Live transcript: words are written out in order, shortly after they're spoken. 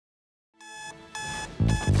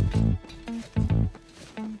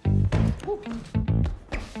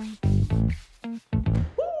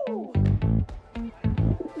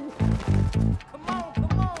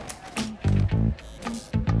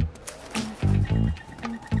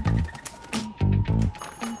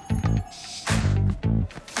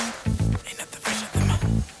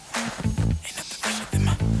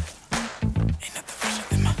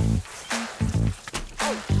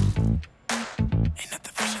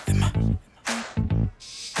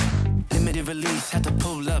Release, had to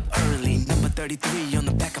pull up early. Number 33 on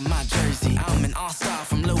the back of my jersey. I'm an all-star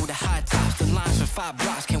from low to high tops. The lines for 5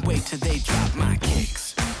 blocks, can't wait till they drop my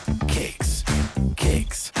kicks. Kicks,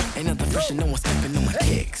 kicks. Ain't nothing fresh and no one stepping on my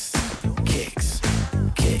kicks. Kicks,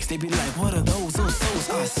 kicks. They be like, what are those? Those souls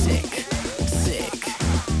are sick. Sick,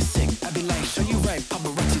 sick. I be like, show you right,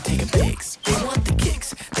 paparazzi taking pics. They want the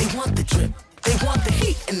kicks, they want the drip. They want the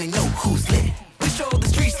heat and they know who's lit. We show the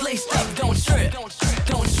streets laced up, don't strip.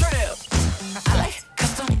 Don't strip. I like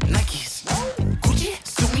custom Nikes. Gucci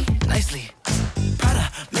suit me nicely.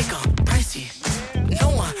 Prada make 'em pricey. No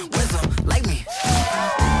one wears them like me.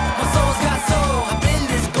 My soul's got soul. I've been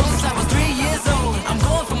this goal since I was 3 years old. I'm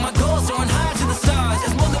going for my goals, soaring high to the stars.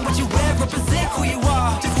 It's more than what you wear, represent who you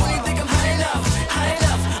are. Just when you think I'm high enough,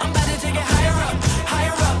 I'm about to take it higher up,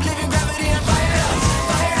 living gravity and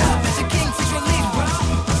fired up. It's a king since release, bro.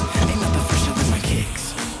 Ain't nothing fresher than my kicks.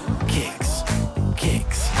 Kicks,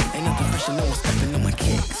 kicks. Ain't nothing fresher, no one stepping on my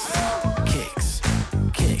kicks. Kicks,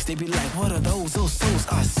 kicks. They be like, what are those? Those souls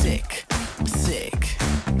are sick. Sick,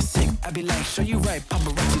 sick. I be like, show you right,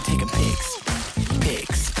 paparazzi taking pics.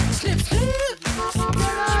 Pics. Snip, snip.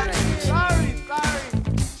 Sorry.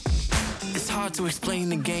 It's hard to explain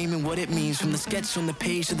the game and what it means. From the sketch on the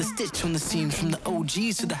page to the stitch on the seams. From the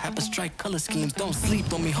OGs to the hyper strike color schemes. Don't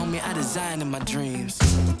sleep on me, homie, I design in my dreams.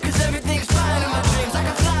 Cause everything's fine in my dreams. I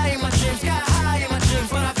can fly in my dreams, sky high in my dreams.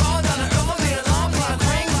 But I fall down the earth, I made a long run.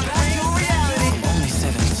 Bring me back to reality. I'm only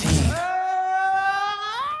 17.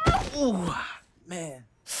 Ooh, man.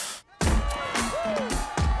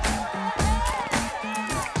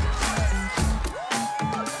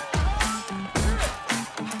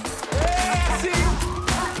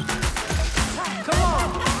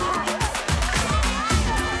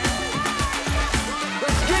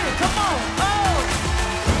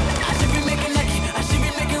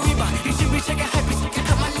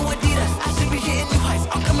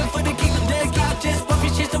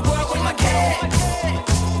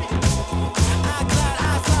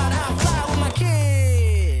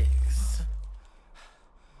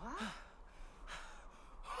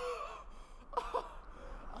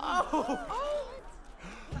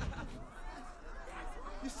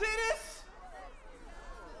 You see this?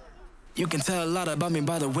 You can tell a lot about me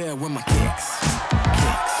by the way I wear my kicks.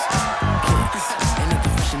 Kicks, kicks. Ain't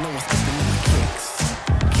nothing fresh and no one's stepping on my kicks.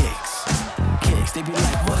 Kicks, kicks. They be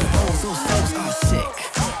like, what are those? Those souls are sick.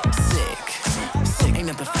 Sick, sick. Ain't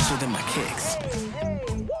nothing fresher than my kicks.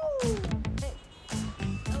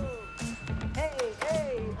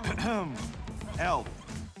 L.